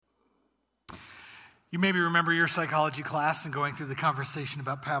You maybe remember your psychology class and going through the conversation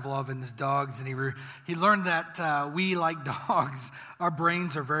about Pavlov and his dogs, and he learned that we, like dogs, our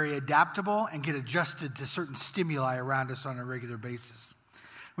brains are very adaptable and get adjusted to certain stimuli around us on a regular basis.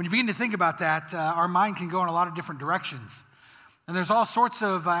 When you begin to think about that, our mind can go in a lot of different directions. And there's all sorts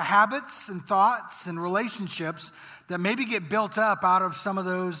of habits and thoughts and relationships that maybe get built up out of some of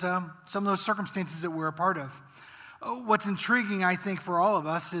those circumstances that we're a part of. What's intriguing, I think, for all of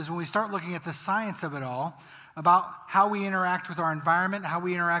us is when we start looking at the science of it all, about how we interact with our environment, how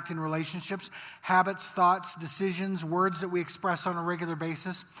we interact in relationships, habits, thoughts, decisions, words that we express on a regular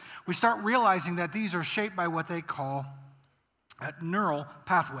basis, we start realizing that these are shaped by what they call neural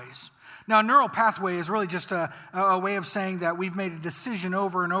pathways. Now, a neural pathway is really just a way of saying that we've made a decision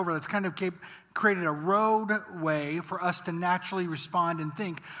over and over that's kind of created a roadway for us to naturally respond and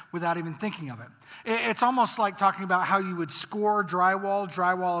think without even thinking of it. It's almost like talking about how you would score drywall.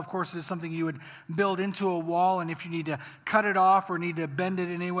 Drywall, of course, is something you would build into a wall, and if you need to cut it off or need to bend it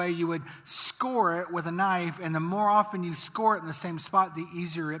in any way, you would score it with a knife, and the more often you score it in the same spot, the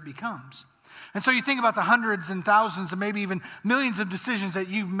easier it becomes. And so you think about the hundreds and thousands and maybe even millions of decisions that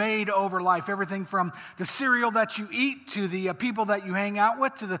you've made over life, everything from the cereal that you eat to the people that you hang out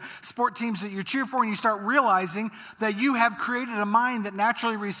with to the sport teams that you cheer for, and you start realizing that you have created a mind that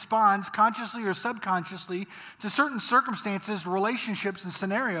naturally responds consciously or subconsciously to certain circumstances, relationships, and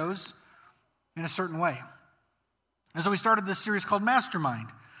scenarios in a certain way. And so we started this series called Mastermind.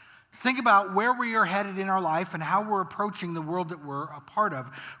 Think about where we are headed in our life and how we're approaching the world that we're a part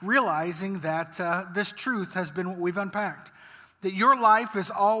of, realizing that this truth has been what we've unpacked, that your life is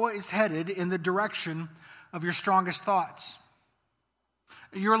always headed in the direction of your strongest thoughts.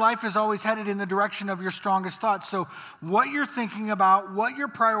 Your life is always headed in the direction of your strongest thoughts. So what you're thinking about, what you're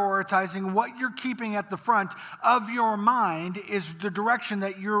prioritizing, what you're keeping at the front of your mind is the direction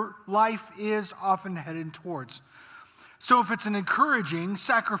that your life is often headed towards. So if it's an encouraging,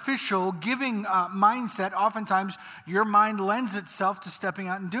 sacrificial, giving mindset, oftentimes your mind lends itself to stepping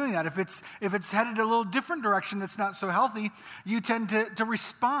out and doing that. If it's headed a little different direction that's not so healthy, you tend to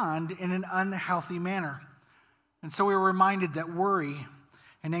respond in an unhealthy manner. And so we were reminded that worry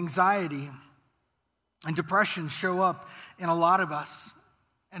and anxiety and depression show up in a lot of us.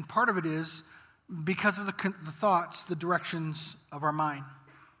 And part of it is because of the thoughts, the directions of our mind.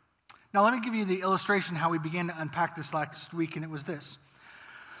 Now, let me give you the illustration how we began to unpack this last week, and it was this.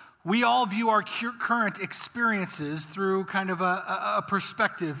 We all view our current experiences through kind of a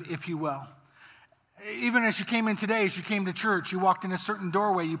perspective, if you will. Even as you came in today, as you came to church, you walked in a certain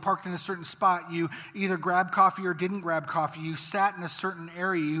doorway, you parked in a certain spot, you either grabbed coffee or didn't grab coffee, you sat in a certain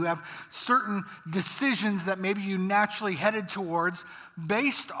area, you have certain decisions that maybe you naturally headed towards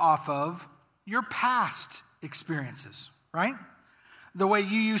based off of your past experiences, right? The way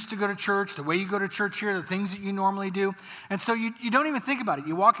you used to go to church, the way you go to church here, the things that you normally do. And so you don't even think about it.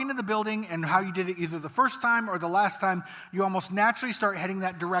 You walk into the building and how you did it either the first time or the last time, you almost naturally start heading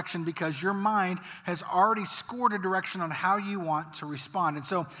that direction because your mind has already scored a direction on how you want to respond. And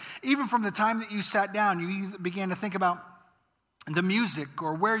so even from the time that you sat down, you began to think about the music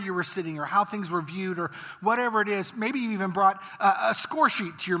or where you were sitting or how things were viewed or whatever it is. Maybe you even brought a score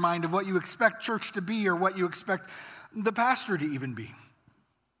sheet to your mind of what you expect church to be or what you expect the pastor to even be.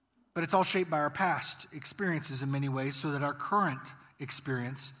 But it's all shaped by our past experiences in many ways so that our current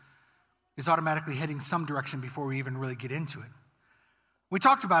experience is automatically heading some direction before we even really get into it. We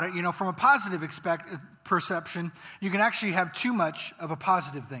talked about it, from a positive perception, you can actually have too much of a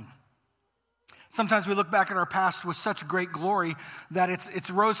positive thing. Sometimes we look back at our past with such great glory that it's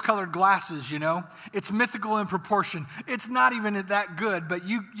rose-colored glasses, It's mythical in proportion. It's not even that good, but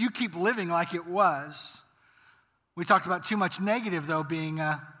you keep living like it was. We talked about too much negative, though, being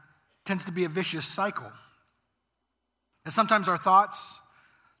tends to be a vicious cycle. And sometimes our thoughts,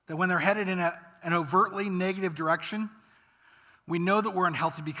 that when they're headed in an overtly negative direction, we know that we're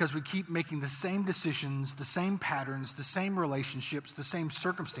unhealthy because we keep making the same decisions, the same patterns, the same relationships, the same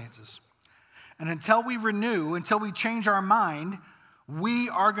circumstances. And until we renew, until we change our mind, we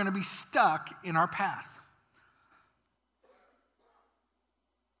are going to be stuck in our path.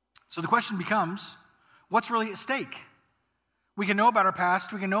 So the question becomes, what's really at stake? We can know about our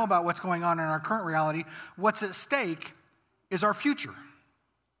past. We can know about what's going on in our current reality. What's at stake is our future.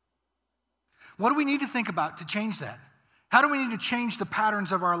 What do we need to think about to change that? How do we need to change the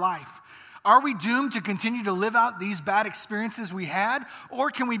patterns of our life? Are we doomed to continue to live out these bad experiences we had? Or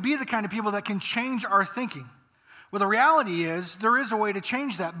can we be the kind of people that can change our thinking? Well, the reality is there is a way to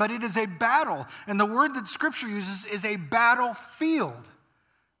change that, but it is a battle. And the word that Scripture uses is a battlefield,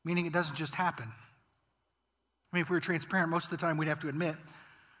 meaning it doesn't just happen. I mean, if we were transparent, most of the time we'd have to admit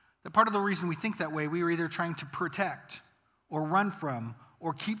That part of the reason we think that way, we are either trying to protect or run from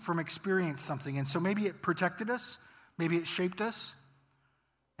or keep from experience something. And so maybe it protected us, maybe it shaped us,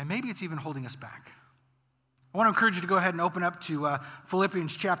 and maybe it's even holding us back. I want to encourage you to go ahead and open up to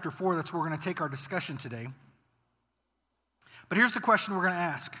Philippians chapter 4. That's where we're going to take our discussion today. But here's the question we're going to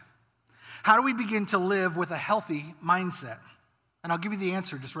ask. How do we begin to live with a healthy mindset? And I'll give you the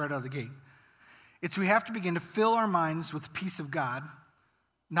answer just right out of the gate. It's we have to begin to fill our minds with the peace of God,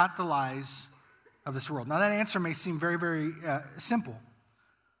 not the lies of this world. Now that answer may seem very, very simple.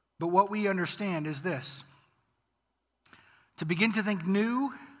 But what we understand is this. To begin to think new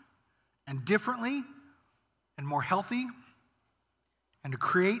and differently and more healthy, and to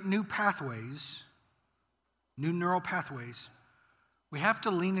create new pathways, new neural pathways, we have to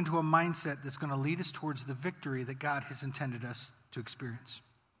lean into a mindset that's going to lead us towards the victory that God has intended us to experience.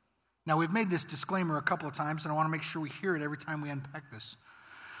 Now, we've made this disclaimer a couple of times, and I want to make sure we hear it every time we unpack this.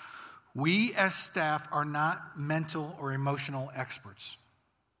 We as staff are not mental or emotional experts.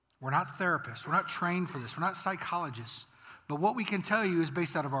 We're not therapists. We're not trained for this. We're not psychologists. But what we can tell you is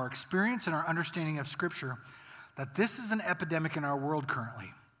based out of our experience and our understanding of Scripture that this is an epidemic in our world currently,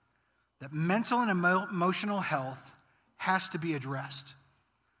 that mental and emotional health has to be addressed.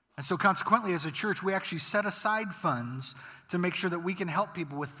 And so consequently, as a church, we actually set aside funds to make sure that we can help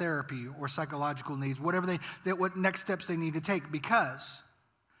people with therapy or psychological needs, whatever what next steps they need to take. Because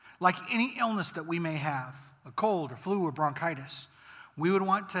like any illness that we may have, a cold or flu or bronchitis, we would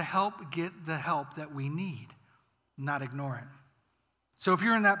want to help get the help that we need, not ignore it. So if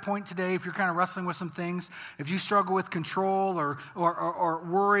you're in that point today, if you're kind of wrestling with some things, if you struggle with control or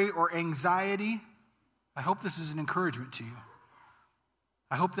worry or anxiety, I hope this is an encouragement to you.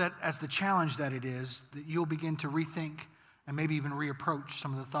 I hope that as the challenge that it is, that you'll begin to rethink and maybe even reapproach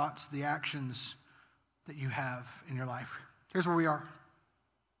some of the thoughts, the actions that you have in your life. Here's where we are.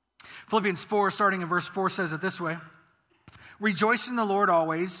 Philippians 4, starting in verse 4, says it this way. Rejoice in the Lord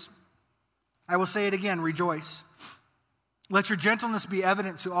always. I will say it again, rejoice. Let your gentleness be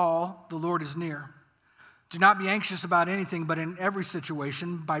evident to all. The Lord is near. Do not be anxious about anything, but in every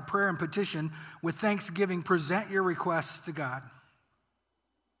situation, by prayer and petition, with thanksgiving, present your requests to God.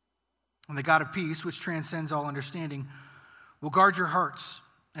 And the God of peace, which transcends all understanding, will guard your hearts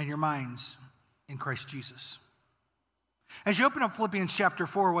and your minds in Christ Jesus. As you open up Philippians chapter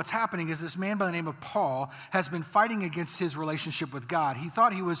 4, what's happening is this man by the name of Paul has been fighting against his relationship with God. He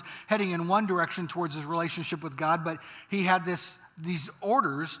thought he was heading in one direction towards his relationship with God, but he had these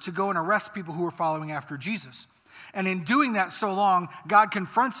orders to go and arrest people who were following after Jesus. And in doing that so long, God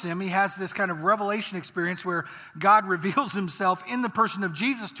confronts him. He has this kind of revelation experience where God reveals himself in the person of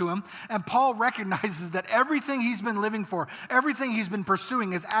Jesus to him. And Paul recognizes that everything he's been living for, everything he's been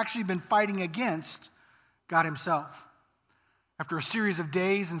pursuing has actually been fighting against God himself. After a series of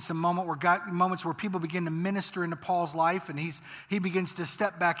days and some moments where people begin to minister into Paul's life and he begins to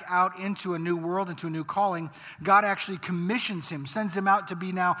step back out into a new world, into a new calling, God actually commissions him, sends him out to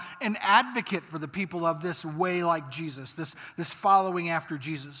be now an advocate for the people of this way like Jesus, this following after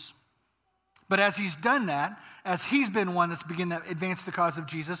Jesus. But as he's done that, as he's been one that's begun to advance the cause of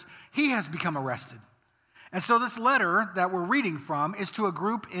Jesus, he has become arrested. And so this letter that we're reading from is to a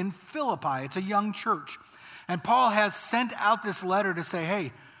group in Philippi. It's a young church. And Paul has sent out this letter to say,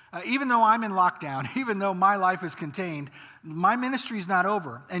 hey, even though I'm in lockdown, even though my life is contained, my ministry is not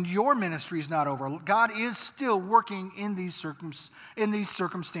over, and your ministry is not over. God is still working in these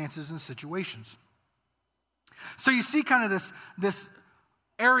circumstances and situations. So you see kind of this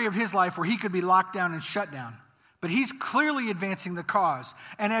area of his life where he could be locked down and shut down. But he's clearly advancing the cause.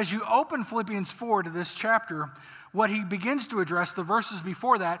 And as you open Philippians 4 to this chapter, what he begins to address, the verses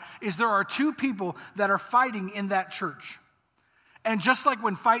before that, is there are two people that are fighting in that church. And just like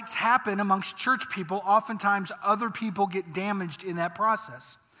when fights happen amongst church people, oftentimes other people get damaged in that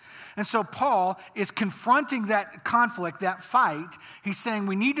process. And so Paul is confronting that conflict, that fight. He's saying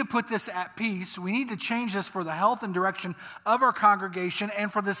we need to put this at peace. We need to change this for the health and direction of our congregation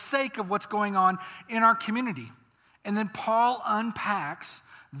and for the sake of what's going on in our community. And then Paul unpacks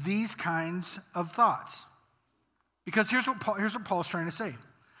these kinds of thoughts. Because here's what Paul's trying to say,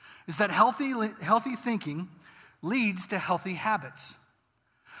 is that healthy thinking leads to healthy habits.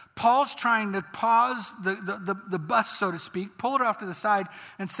 Paul's trying to pause the bus, so to speak, pull it off to the side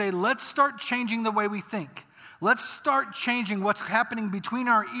and say, let's start changing the way we think. Let's start changing what's happening between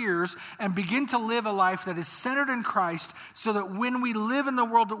our ears and begin to live a life that is centered in Christ so that when we live in the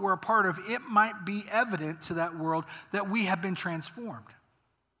world that we're a part of, it might be evident to that world that we have been transformed.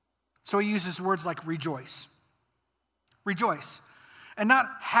 So he uses words like rejoice. Rejoice. And not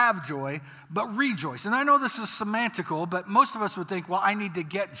have joy, but rejoice. And I know this is semantical, but most of us would think, well, I need to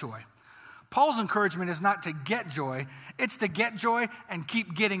get joy. Paul's encouragement is not to get joy, it's to get joy and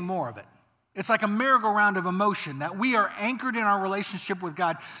keep getting more of it. It's like a merry-go-round of emotion that we are anchored in our relationship with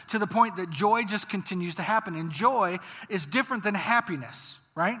God to the point that joy just continues to happen. And joy is different than happiness,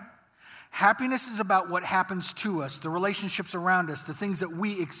 right? Happiness is about what happens to us, the relationships around us, the things that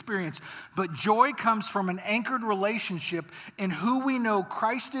we experience. But joy comes from an anchored relationship in who we know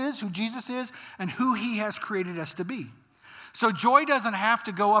Christ is, who Jesus is, and who he has created us to be. So joy doesn't have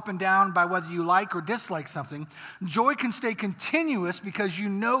to go up and down by whether you like or dislike something. Joy can stay continuous because you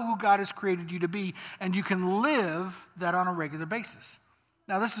know who God has created you to be, and you can live that on a regular basis.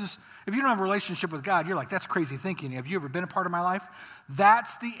 Now this is, if you don't have a relationship with God, you're like, that's crazy thinking. Have you ever been a part of my life?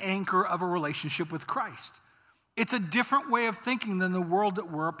 That's the anchor of a relationship with Christ. It's a different way of thinking than the world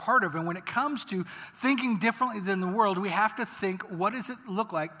that we're a part of. And when it comes to thinking differently than the world, we have to think, what does it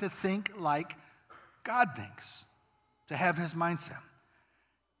look like to think like God thinks? To have his mindset.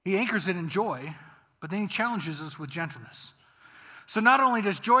 He anchors it in joy, but then he challenges us with gentleness. So not only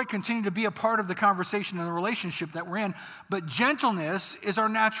does joy continue to be a part of the conversation and the relationship that we're in, but gentleness is our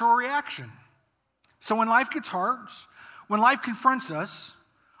natural reaction. So when life gets hard, when life confronts us,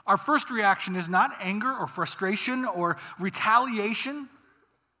 our first reaction is not anger or frustration or retaliation.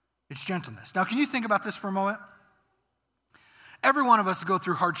 It's gentleness. Now, can you think about this for a moment? Every one of us go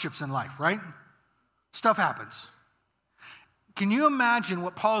through hardships in life, right? Stuff happens. Can you imagine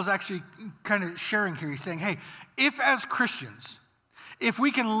what Paul is actually kind of sharing here? He's saying, hey, if as Christians, if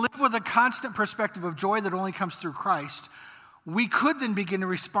we can live with a constant perspective of joy that only comes through Christ, we could then begin to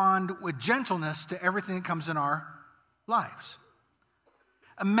respond with gentleness to everything that comes in our lives.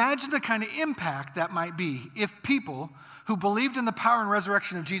 Imagine the kind of impact that might be if people who believed in the power and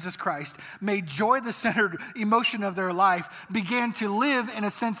resurrection of Jesus Christ, made joy the centered emotion of their life, began to live in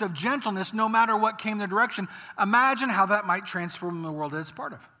a sense of gentleness no matter what came their direction. Imagine how that might transform the world that it's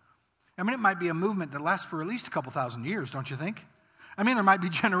part of. I mean, it might be a movement that lasts for at least a couple thousand years, don't you think? I mean, there might be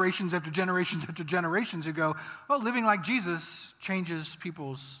generations after generations after generations who go, oh, living like Jesus changes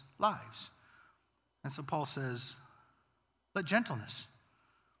people's lives. And so Paul says, let gentleness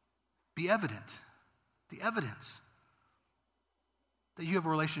be evident, the evidence that you have a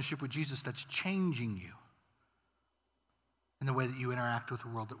relationship with Jesus that's changing you in the way that you interact with the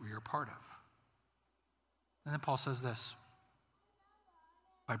world that we are a part of. And then Paul says this,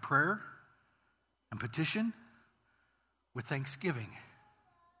 by prayer and petition with thanksgiving.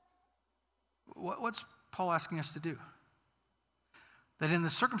 What's Paul asking us to do? That in the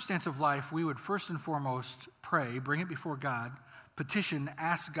circumstance of life, we would first and foremost pray, bring it before God, petition,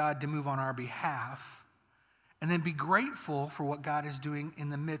 ask God to move on our behalf, and then be grateful for what God is doing in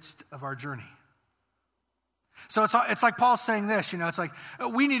the midst of our journey. So it's like Paul's saying this, it's like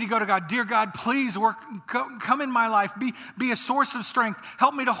we need to go to God. Dear God, please come in my life. Be a source of strength.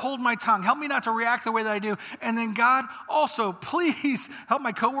 Help me to hold my tongue. Help me not to react the way that I do. And then God, also, please help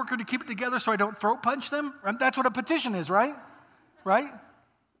my coworker to keep it together so I don't throat punch them. That's what a petition is, right? Right?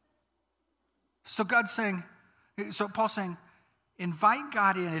 So Paul's saying, invite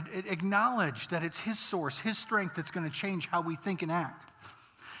God in. Acknowledge that it's his source, his strength that's going to change how we think and act.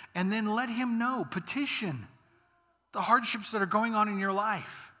 And then let him know, petition the hardships that are going on in your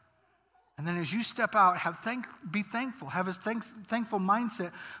life. And then as you step out, be thankful. Have a thankful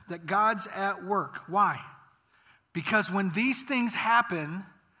mindset that God's at work. Why? Because when these things happen,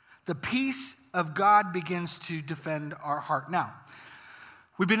 the peace of God begins to defend our heart. Now,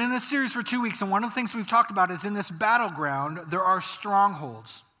 we've been in this series for 2 weeks, and one of the things we've talked about is in this battleground, there are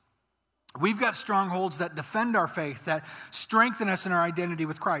strongholds. We've got strongholds that defend our faith, that strengthen us in our identity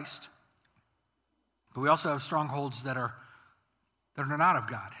with Christ. But we also have strongholds that are not of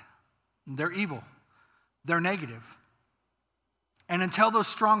God. They're evil. They're negative. And until those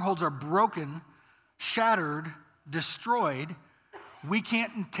strongholds are broken, shattered, destroyed, we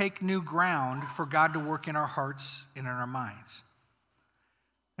can't take new ground for God to work in our hearts and in our minds.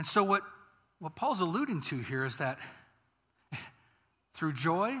 And so what Paul's alluding to here is that through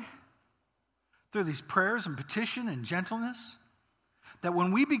joy, through these prayers and petition and gentleness, that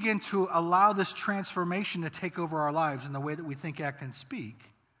when we begin to allow this transformation to take over our lives in the way that we think, act, and speak,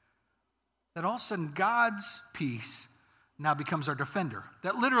 that all of a sudden God's peace now becomes our defender.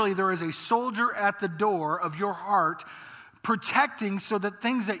 That literally there is a soldier at the door of your heart protecting so that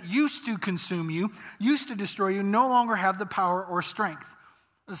things that used to consume you, used to destroy you, no longer have the power or strength.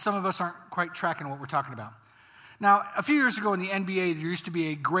 Some of us aren't quite tracking what we're talking about. Now, a few years ago in the NBA, there used to be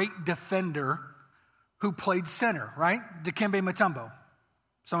a great defender who played center, right? Dikembe Mutombo.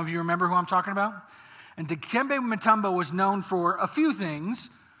 Some of you remember who I'm talking about? And Dikembe Mutombo was known for a few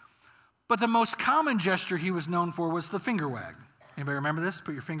things, but the most common gesture he was known for was the finger wag. Anybody remember this?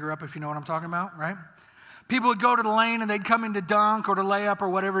 Put your finger up if you know what I'm talking about, right? People would go to the lane and they'd come in to dunk or to lay up or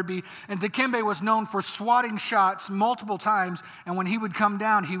whatever it be. And Dikembe was known for swatting shots multiple times. And when he would come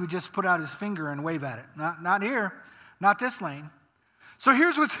down, he would just put out his finger and wave at it. Not here, not this lane. So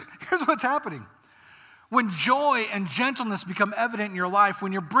here's what's happening. When joy and gentleness become evident in your life,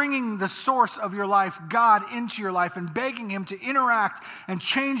 when you're bringing the source of your life, God, into your life and begging him to interact and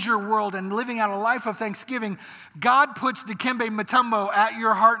change your world and living out a life of thanksgiving, God puts Dikembe Mutombo at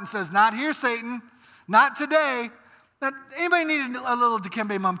your heart and says, not here, Satan, not today. Anybody need a little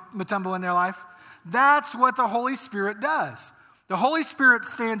Dikembe Mutombo in their life? That's what the Holy Spirit does. The Holy Spirit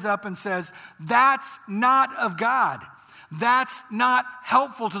stands up and says, that's not of God. That's not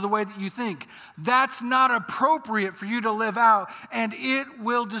helpful to the way that you think. That's not appropriate for you to live out, and it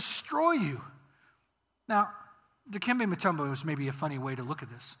will destroy you. Now, Dikembe Mutombo is maybe a funny way to look at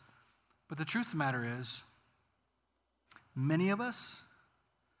this, but the truth of the matter is, many of us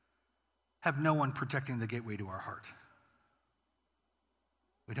have no one protecting the gateway to our heart.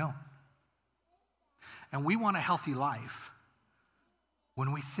 We don't. And we want a healthy life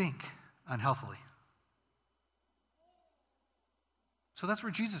when we think unhealthily. So that's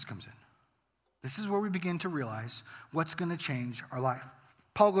where Jesus comes in. This is where we begin to realize what's going to change our life.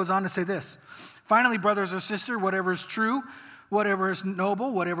 Paul goes on to say this. Finally, brothers or sisters, whatever is true, whatever is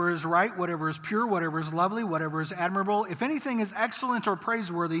noble, whatever is right, whatever is pure, whatever is lovely, whatever is admirable, if anything is excellent or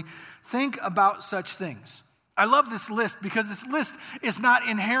praiseworthy, think about such things. I love this list because this list is not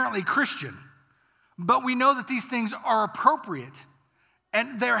inherently Christian, but we know that these things are appropriate.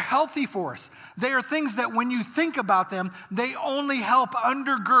 And they're healthy for us. They are things that when you think about them, they only help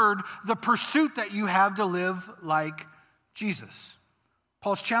undergird the pursuit that you have to live like Jesus.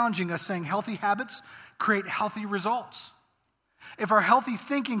 Paul's challenging us, saying healthy habits create healthy results. If our healthy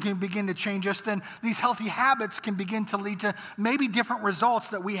thinking can begin to change us, then these healthy habits can begin to lead to maybe different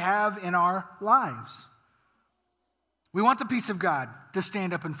results that we have in our lives. We want the peace of God to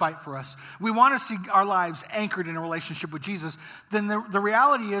stand up and fight for us. We want to see our lives anchored in a relationship with Jesus. Then the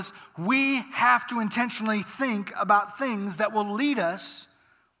reality is we have to intentionally think about things that will lead us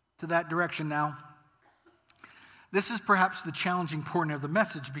to that direction. Now, this is perhaps the challenging portion of the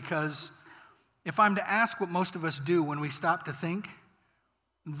message, because if I'm to ask what most of us do when we stop to think,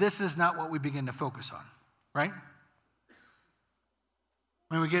 this is not what we begin to focus on, right?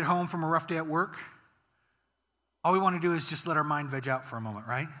 When we get home from a rough day at work, all we want to do is just let our mind veg out for a moment,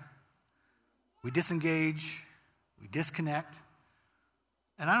 right? We disengage, we disconnect,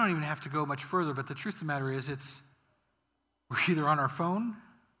 and I don't even have to go much further, but the truth of the matter is we're either on our phone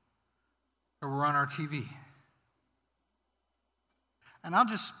or we're on our TV. And I'll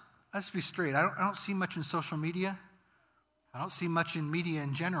just be straight. I don't see much in social media. I don't see much in media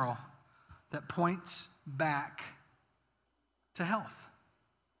in general that points back to health.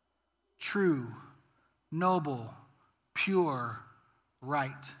 True, noble, pure,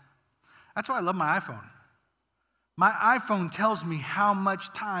 right. That's why I love my iPhone. My iPhone tells me how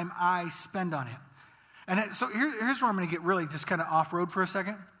much time I spend on it. And so here's where I'm going to get really just kind of off-road for a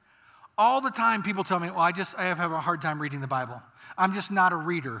second. All the time people tell me, well, I have a hard time reading the Bible. I'm just not a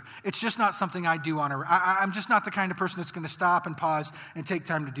reader. It's just not something I do I'm just not the kind of person that's going to stop and pause and take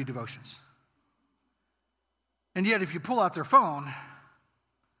time to do devotions. And yet if you pull out their phone,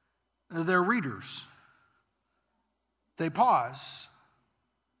 they're readers. They pause.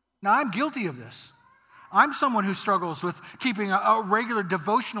 Now, I'm guilty of this. I'm someone who struggles with keeping a regular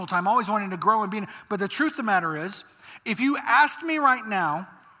devotional time, always wanting to grow and be. But the truth of the matter is, if you asked me right now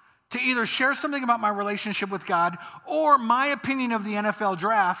to either share something about my relationship with God or my opinion of the NFL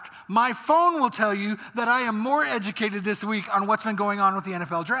draft, my phone will tell you that I am more educated this week on what's been going on with the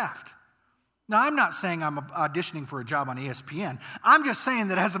NFL draft. Now, I'm not saying I'm auditioning for a job on ESPN. I'm just saying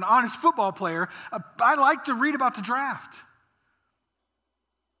that as an honest football player, I like to read about the draft.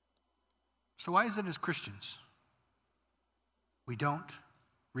 So why is it as Christians we don't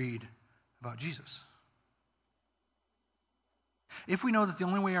read about Jesus? If we know that the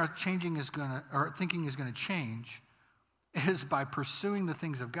only way our thinking is going to change is by pursuing the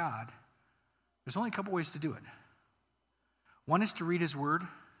things of God, there's only a couple ways to do it. One is to read his word,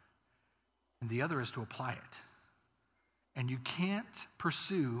 and the other is to apply it. And you can't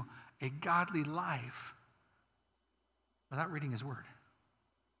pursue a godly life without reading his word.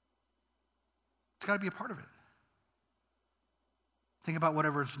 It's got to be a part of it. Think about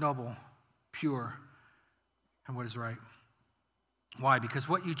whatever is noble, pure, and what is right. Why? Because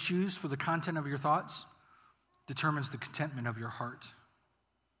what you choose for the content of your thoughts determines the contentment of your heart.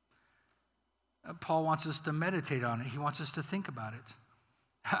 Paul wants us to meditate on it. He wants us to think about it.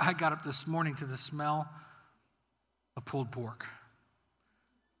 I got up this morning to the smell of pulled pork.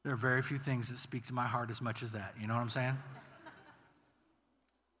 There are very few things that speak to my heart as much as that. You know what I'm saying?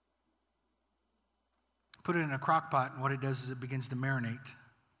 Put it in a crock pot, and what it does is it begins to marinate.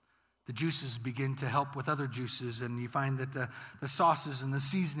 The juices begin to help with other juices, and you find that the sauces and the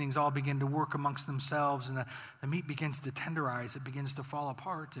seasonings all begin to work amongst themselves, and the meat begins to tenderize. It begins to fall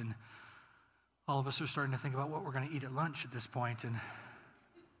apart, and all of us are starting to think about what we're going to eat at lunch at this point. And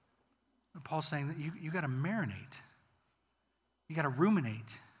Paul's saying that you got to marinate. You got to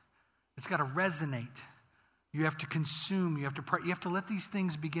ruminate. It's got to resonate. You have to consume. You have to pray. You have to let these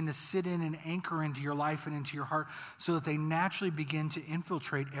things begin to sit in and anchor into your life and into your heart so that they naturally begin to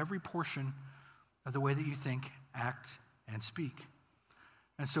infiltrate every portion of the way that you think, act, and speak.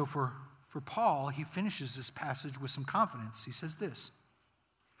 And so for Paul, he finishes this passage with some confidence. He says this: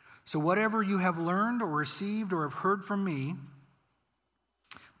 "So whatever you have learned or received or have heard from me,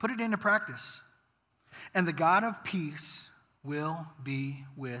 put it into practice, and the God of peace will be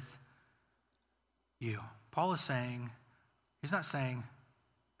with you." Paul is saying, he's not saying,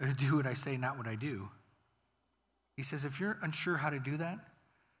 do what I say, not what I do. He says, if you're unsure how to do that,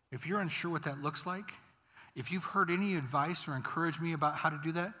 if you're unsure what that looks like, if you've heard any advice or encouragement about how to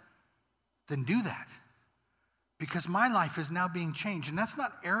do that, then do that. Because my life is now being changed. And that's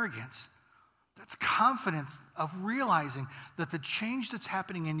not arrogance. That's confidence of realizing that the change that's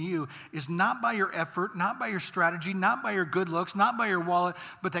happening in you is not by your effort, not by your strategy, not by your good looks, not by your wallet,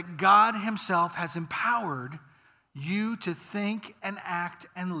 but that God himself has empowered you to think and act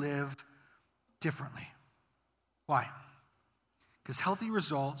and live differently. Why? Because healthy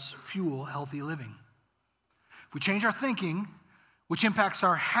results fuel healthy living. If we change our thinking, which impacts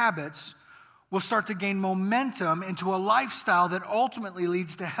our habits, we'll start to gain momentum into a lifestyle that ultimately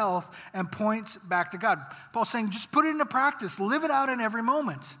leads to health and points back to God. Paul's saying, just put it into practice. Live it out in every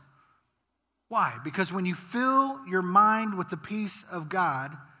moment. Why? Because when you fill your mind with the peace of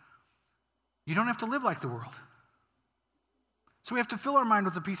God, you don't have to live like the world. So we have to fill our mind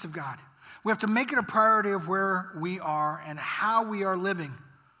with the peace of God. We have to make it a priority of where we are and how we are living.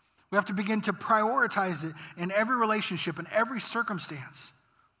 We have to begin to prioritize it in every relationship, in every circumstance,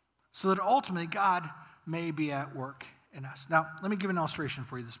 so that ultimately God may be at work in us. Now, let me give an illustration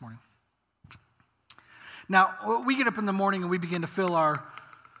for you this morning. Now, we get up in the morning and we begin to fill our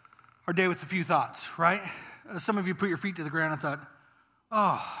day with a few thoughts, right? Some of you put your feet to the ground and thought,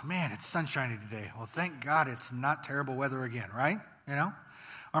 oh, man, it's sunshiny today. Well, thank God it's not terrible weather again, right? You know?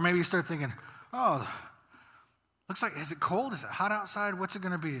 Or maybe you start thinking, oh, looks like, is it cold? Is it hot outside? What's it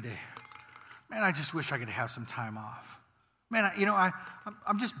going to be today? Man, I just wish I could have some time off. Man,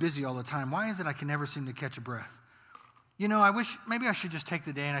 I'm just busy all the time. Why is it I can never seem to catch a breath? You know, I wish maybe I should just take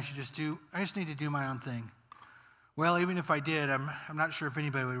the day and I just need to do my own thing. Well, even if I did, I'm not sure if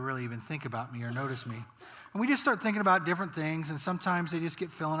anybody would really even think about me or notice me. And we just start thinking about different things, and sometimes they just get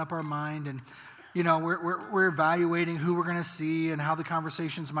filling up our mind, and you know, we're evaluating who we're going to see and how the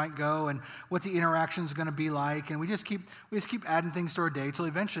conversations might go and what the interaction's going to be like, and we just keep adding things to our day till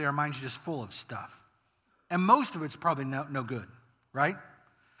eventually our mind's just full of stuff. And most of it's probably no good, right?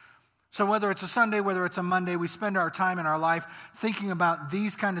 So whether it's a Sunday, whether it's a Monday, we spend our time in our life thinking about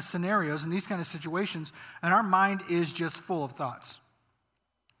these kind of scenarios and these kind of situations, and our mind is just full of thoughts.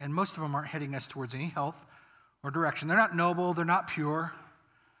 And most of them aren't heading us towards any health or direction. They're not noble, they're not pure,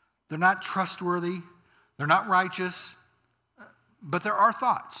 they're not trustworthy, they're not righteous, but there are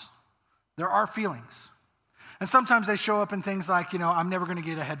thoughts, there are feelings. And sometimes they show up in things like, you know, I'm never going to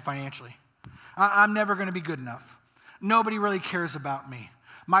get ahead financially. I'm never going to be good enough. Nobody really cares about me.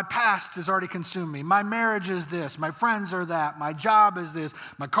 My past has already consumed me. My marriage is this. My friends are that. My job is this.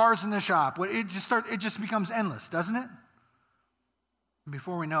 My car's in the shop. It just becomes endless, doesn't it? And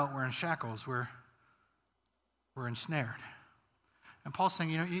before we know it, we're in shackles. We're ensnared. And Paul's saying,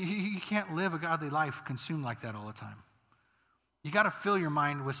 you know, you can't live a godly life consumed like that all the time. You got to fill your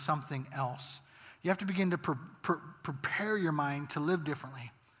mind with something else. You have to begin to prepare your mind to live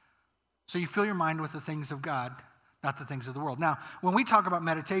differently. So you fill your mind with the things of God, not the things of the world. Now, when we talk about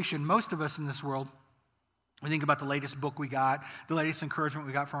meditation, most of us in this world, we think about the latest book we got, the latest encouragement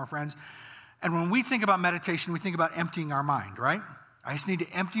we got from our friends. And when we think about meditation, we think about emptying our mind, right? I just need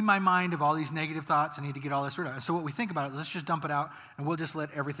to empty my mind of all these negative thoughts. I need to get all this rid of. And so what we think about it, let's just dump it out and we'll just let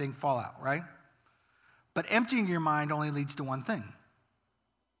everything fall out, right? But emptying your mind only leads to one thing,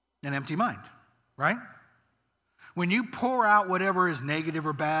 an empty mind, right? When you pour out whatever is negative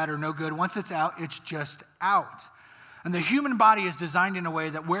or bad or no good, once it's out, it's just out. And the human body is designed in a way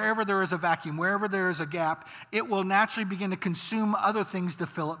that wherever there is a vacuum, wherever there is a gap, it will naturally begin to consume other things to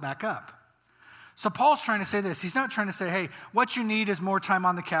fill it back up. So Paul's trying to say this. He's not trying to say, hey, what you need is more time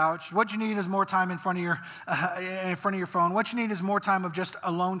on the couch. What you need is more time in front of your phone. What you need is more time of just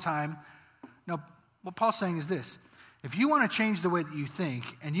alone time. No, what Paul's saying is this. If you want to change the way that you think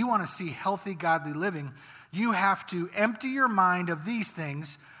and you want to see healthy, godly living, you have to empty your mind of these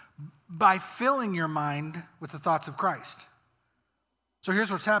things by filling your mind with the thoughts of Christ. So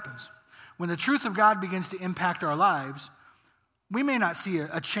here's what happens. When the truth of God begins to impact our lives, we may not see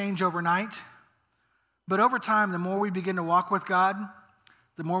a change overnight, but over time, the more we begin to walk with God,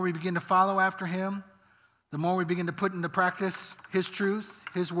 the more we begin to follow after him, the more we begin to put into practice his truth,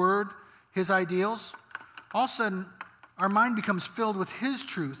 his word, his ideals, all of a sudden, our mind becomes filled with his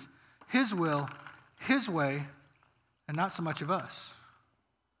truth, his will, his way, and not so much of us.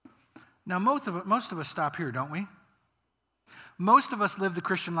 Now, most of us stop here, don't we? Most of us live the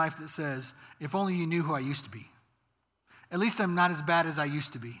Christian life that says, if only you knew who I used to be. At least I'm not as bad as I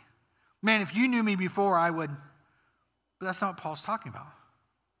used to be. Man, if you knew me before, I would. But that's not what Paul's talking about.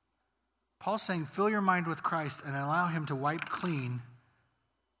 Paul's saying, fill your mind with Christ and allow him to wipe clean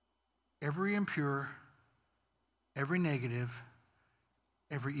every impure, every negative,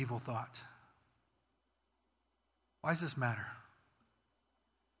 every evil thought. Why does this matter?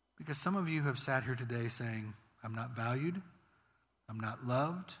 Because some of you have sat here today saying, I'm not valued, I'm not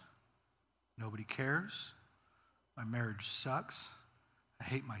loved, nobody cares, my marriage sucks, I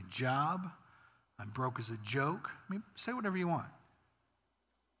hate my job, I'm broke as a joke. I mean, say whatever you want.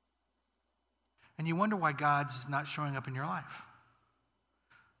 And you wonder why God's not showing up in your life.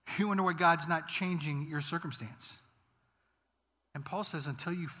 You wonder why God's not changing your circumstance. And Paul says,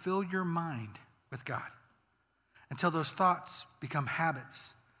 until you fill your mind with God, until those thoughts become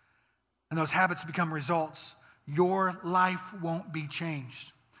habits, and those habits become results, your life won't be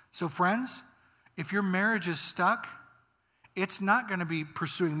changed. So friends, if your marriage is stuck, it's not going to be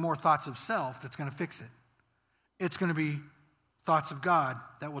pursuing more thoughts of self that's going to fix it. It's going to be thoughts of God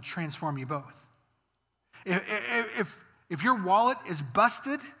that will transform you both. If your wallet is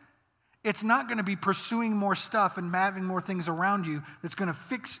busted, it's not going to be pursuing more stuff and having more things around you that's going to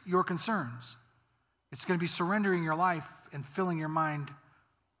fix your concerns. It's going to be surrendering your life and filling your mind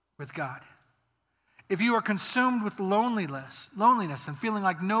with God. If you are consumed with loneliness and feeling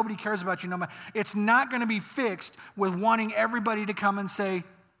like nobody cares about you, no matter, it's not going to be fixed with wanting everybody to come and say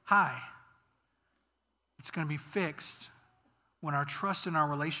hi. It's going to be fixed when our trust in our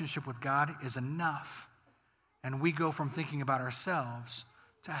relationship with God is enough, and we go from thinking about ourselves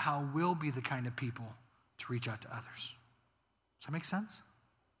to how we'll be the kind of people to reach out to others. Does that make sense?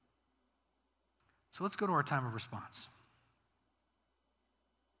 So let's go to our time of response.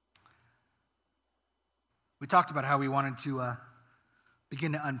 We talked about how we wanted to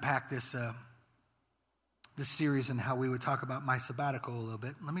begin to unpack this series and how we would talk about my sabbatical a little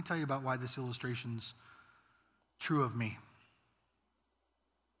bit. Let me tell you about why this illustration's true of me.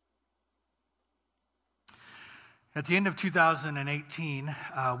 At the end of 2018,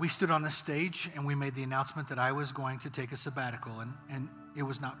 we stood on this stage and we made the announcement that I was going to take a sabbatical, and it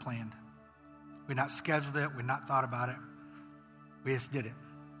was not planned. We had not scheduled it, we had not thought about it. We just did it.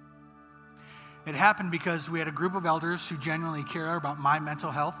 It happened because we had a group of elders who genuinely care about my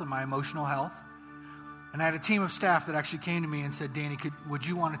mental health and my emotional health. And I had a team of staff that actually came to me and said, Danny, would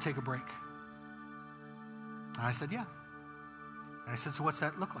you want to take a break? And I said, yeah. And I said, so what's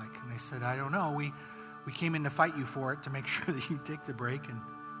that look like? And they said, I don't know. We came in to fight you for it to make sure that you take the break. And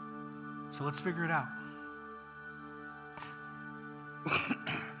so let's figure it out.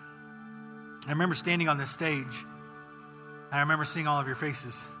 I remember standing on this stage, and I remember seeing all of your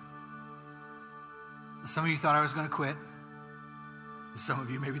faces. Some of you thought I was going to quit. Some of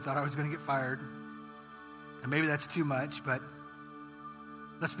you maybe thought I was going to get fired. And maybe that's too much, but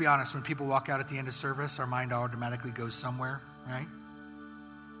let's be honest. When people walk out at the end of service, our mind automatically goes somewhere, right?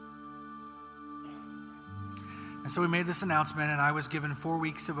 And so we made this announcement, and I was given 4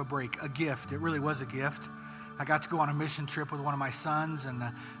 weeks of a break, a gift. It really was a gift. I got to go on a mission trip with one of my sons, and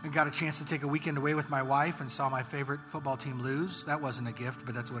I got a chance to take a weekend away with my wife and saw my favorite football team lose. That wasn't a gift,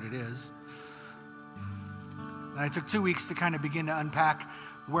 but that's what it is. And I took 2 weeks to kind of begin to unpack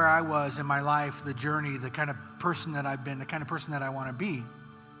where I was in my life, the journey, the kind of person that I've been, the kind of person that I want to be.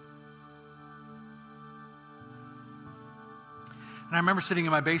 And I remember sitting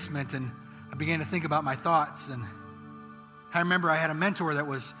in my basement, and I began to think about my thoughts. And I remember I had a mentor that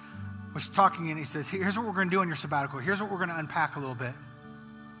was talking, and he says, here's what we're going to do on your sabbatical. Here's what we're going to unpack a little bit.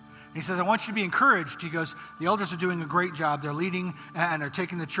 And he says, I want you to be encouraged. He goes, the elders are doing a great job. They're leading and they're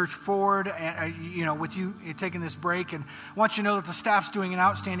taking the church forward, and, with you taking this break. And I want you to know that the staff's doing an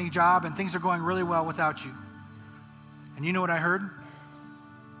outstanding job and things are going really well without you. And you know what I heard?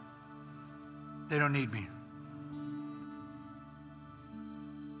 They don't need me.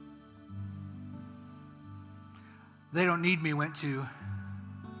 They don't need me went to,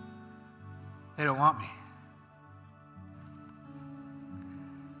 they don't want me.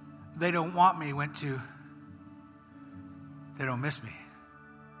 They don't want me went to, they don't miss me.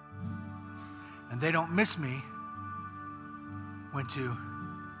 And they don't miss me went to,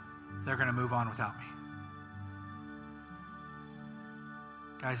 they're going to move on without me.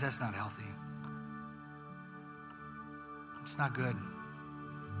 Guys, that's not healthy. It's not good.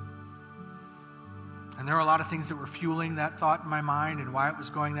 And there were a lot of things that were fueling that thought in my mind and why it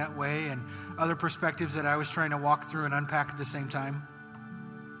was going that way, and other perspectives that I was trying to walk through and unpack at the same time.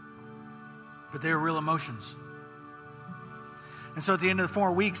 But they were real emotions. And so at the end of the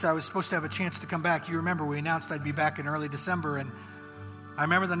 4 weeks, I was supposed to have a chance to come back. You remember we announced I'd be back in early December, and I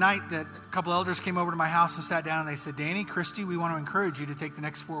remember the night that a couple elders came over to my house and sat down, and they said, Danny, Christy, we want to encourage you to take the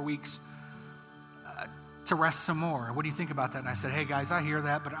next 4 weeks to rest some more. What do you think about that? And I said, hey guys, I hear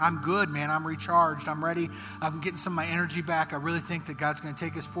that, but I'm good, man. I'm recharged. I'm ready. I'm getting some of my energy back. I really think that God's going to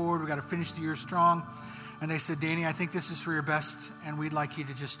take us forward. We got to finish the year strong. And they said, Danny, I think this is for your best, and we'd like you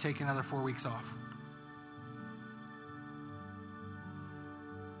to just take another 4 weeks off.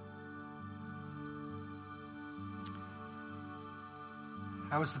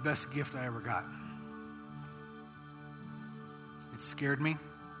 That was the best gift I ever got. It scared me.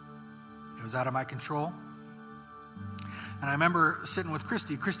 It was out of my control. And I remember sitting with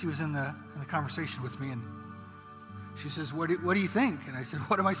Christy. Christy was in the conversation with me, and she says, what do you think? And I said,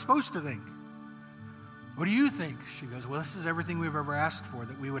 what am I supposed to think? What do you think? She goes, well, this is everything we've ever asked for,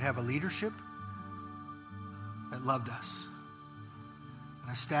 that we would have a leadership that loved us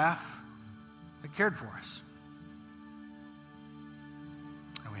and a staff that cared for us.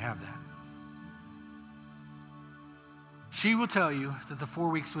 And we have that. She will tell you that the 4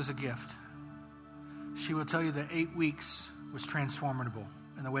 weeks was a gift. She will tell you that 8 weeks was transformable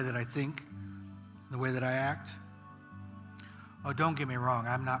in the way that I think, the way that I act. Oh, don't get me wrong,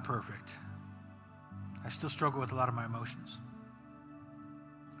 I'm not perfect. I still struggle with a lot of my emotions.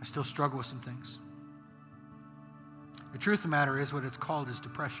 I still struggle with some things. The truth of the matter is what it's called is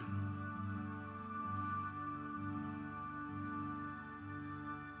depression.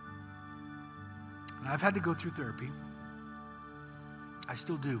 And I've had to go through therapy. I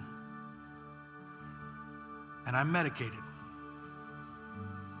still do. And I'm medicated.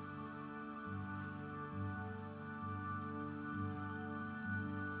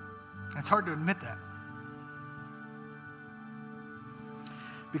 It's hard to admit that.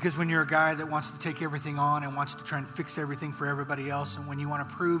 Because when you're a guy that wants to take everything on and wants to try and fix everything for everybody else, and when you want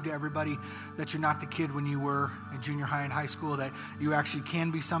to prove to everybody that you're not the kid when you were in junior high and high school, that you actually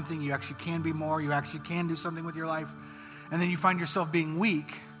can be something, you actually can be more, you actually can do something with your life, and then you find yourself being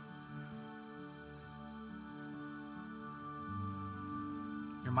weak,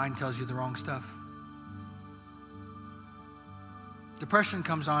 your mind tells you the wrong stuff. Depression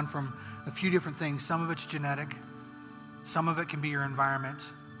comes on from a few different things. Some of it's genetic. Some of it can be your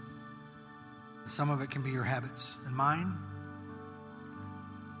environment. Some of it can be your habits. And mine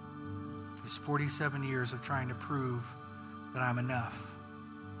is 47 years of trying to prove that I'm enough.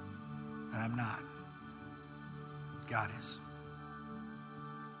 And I'm not. God is.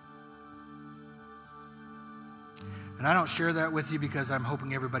 And I don't share that with you because I'm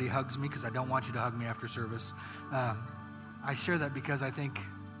hoping everybody hugs me, because I don't want you to hug me after service. I share that because I think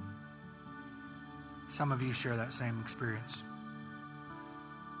some of you share that same experience.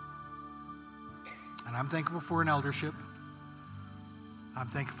 And I'm thankful for an eldership. I'm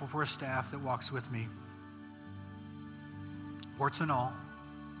thankful for a staff that walks with me. Warts and all,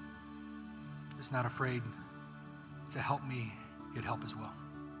 is not afraid to help me get help as well.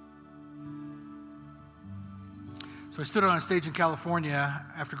 So I stood on a stage in California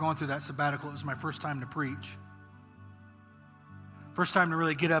after going through that sabbatical. It was my first time to preach. First time to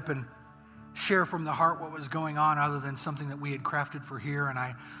really get up and share from the heart what was going on other than something that we had crafted for here. And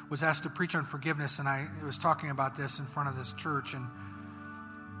I was asked to preach on forgiveness, and I was talking about this in front of this church. And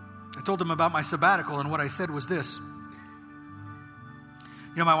I told them about my sabbatical, and what I said was this.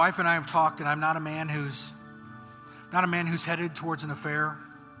 You know, my wife and I have talked, and I'm not a man who's headed towards an affair.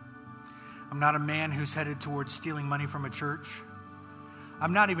 I'm not a man who's headed towards stealing money from a church.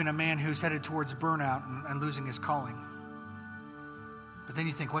 I'm not even a man who's headed towards burnout and losing his calling. But then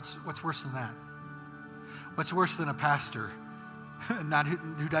you think, what's worse than that? What's worse than a pastor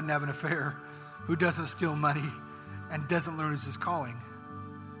who doesn't have an affair, who doesn't steal money, and doesn't lose his calling?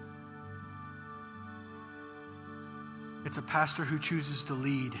 It's a pastor who chooses to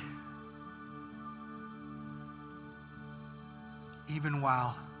lead, even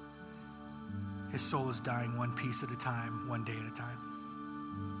while his soul is dying one piece at a time, one day at a time.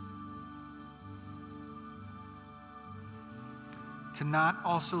 To not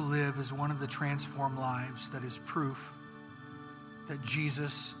also live as one of the transformed lives that is proof that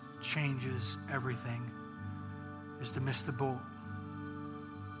Jesus changes everything is to miss the boat.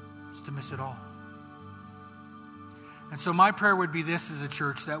 Is to miss it all. And so my prayer would be this as a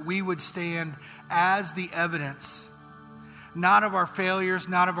church, that we would stand as the evidence, not of our failures,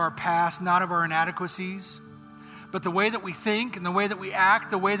 not of our past, not of our inadequacies, but the way that we think and the way that we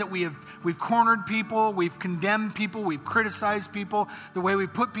act, the way that we've cornered people, we've condemned people, we've criticized people, the way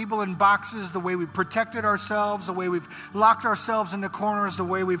we've put people in boxes, the way we've protected ourselves, the way we've locked ourselves into corners, the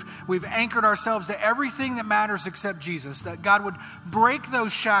way we've anchored ourselves to everything that matters except Jesus, that God would break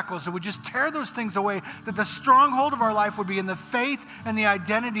those shackles and would just tear those things away, that the stronghold of our life would be in the faith and the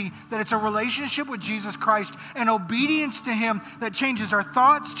identity, that it's a relationship with Jesus Christ and obedience to him that changes our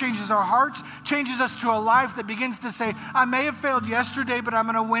thoughts, changes our hearts, changes us to a life that begins to say, I may have failed yesterday, but I'm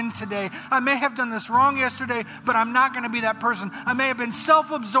going to win today. I may have done this wrong yesterday, but I'm not going to be that person. I may have been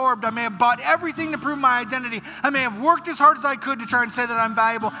self-absorbed. I may have bought everything to prove my identity. I may have worked as hard as I could to try and say that I'm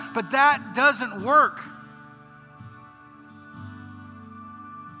valuable, but that doesn't work.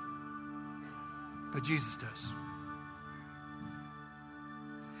 But Jesus does.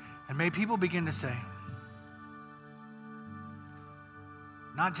 And may people begin to say,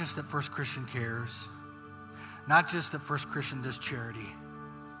 not just that First Christian cares, not just that First Christian does charity,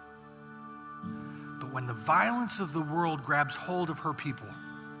 but when the violence of the world grabs hold of her people,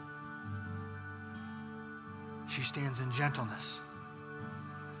 she stands in gentleness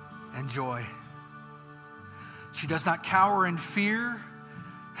and joy. She does not cower in fear.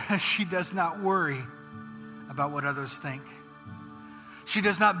 She does not worry about what others think. She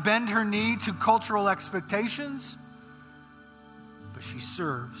does not bend her knee to cultural expectations, but she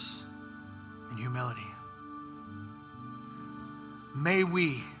serves in humility. May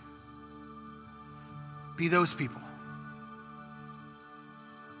we be those people.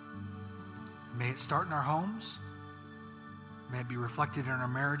 May it start in our homes. May it be reflected in our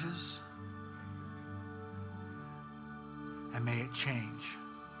marriages. And may it change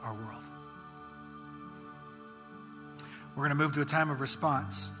our world. We're going to move to a time of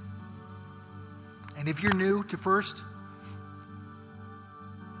response. And if you're new to First,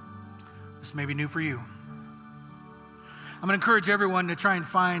 this may be new for you. I'm going to encourage everyone to try and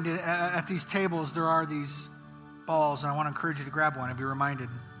find, at these tables, there are these balls, and I want to encourage you to grab one and be reminded.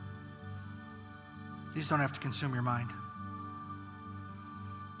 These don't have to consume your mind.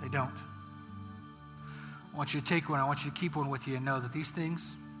 They don't. I want you to take one. I want you to keep one with you and know that these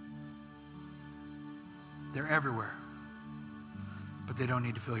things, they're everywhere, but they don't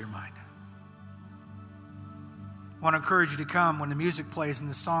need to fill your mind. I want to encourage you to come when the music plays and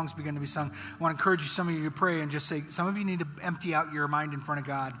the songs begin to be sung. I want to encourage you, some of you, to pray and just say, some of you need to empty out your mind in front of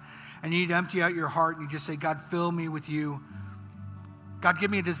God. And you need to empty out your heart and you just say, God, fill me with you. God,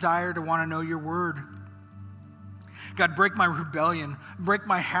 give me a desire to want to know your word. God, break my rebellion, break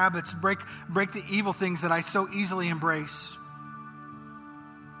my habits, break the evil things that I so easily embrace.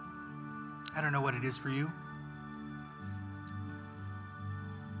 I don't know what it is for you.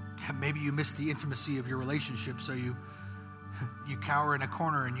 Maybe you miss the intimacy of your relationship, so you cower in a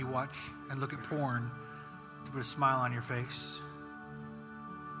corner and you watch and look at porn to put a smile on your face.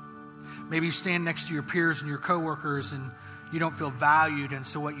 Maybe you stand next to your peers and your coworkers and you don't feel valued, and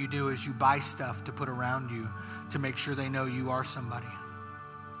so what you do is you buy stuff to put around you to make sure they know you are somebody.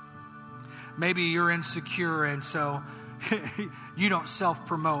 Maybe you're insecure and so you don't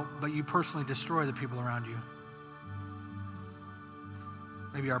self-promote, but you personally destroy the people around you.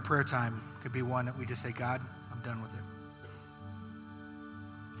 Maybe our prayer time could be one that we just say, God, I'm done with it.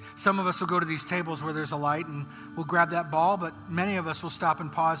 Some of us will go to these tables where there's a light and we'll grab that ball, but many of us will stop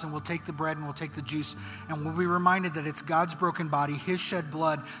and pause and we'll take the bread and we'll take the juice and we'll be reminded that it's God's broken body, his shed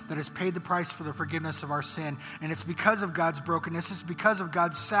blood that has paid the price for the forgiveness of our sin. And it's because of God's brokenness, it's because of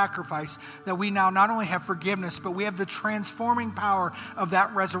God's sacrifice that we now not only have forgiveness, but we have the transforming power of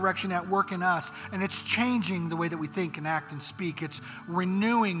that resurrection at work in us. And it's changing the way that we think and act and speak. It's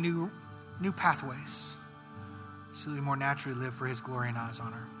renewing new pathways so that we more naturally live for his glory and his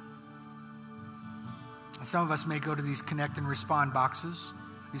honor. And some of us may go to these connect and respond boxes,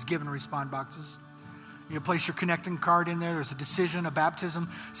 these give and respond boxes. You place your connecting card in there. There's a decision, a baptism,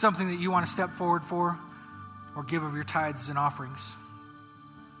 something that you want to step forward for, or give of your tithes and offerings.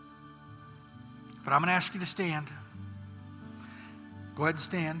 But I'm going to ask you to stand. Go ahead and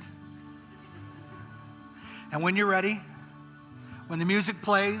stand. And when you're ready, when the music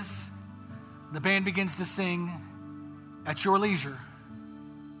plays, the band begins to sing, at your leisure,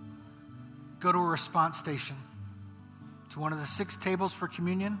 go to a response station, to one of the 6 tables for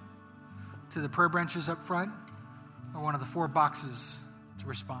communion, to the prayer benches up front, or one of the 4 boxes to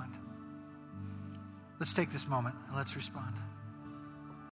respond. Let's take this moment and let's respond.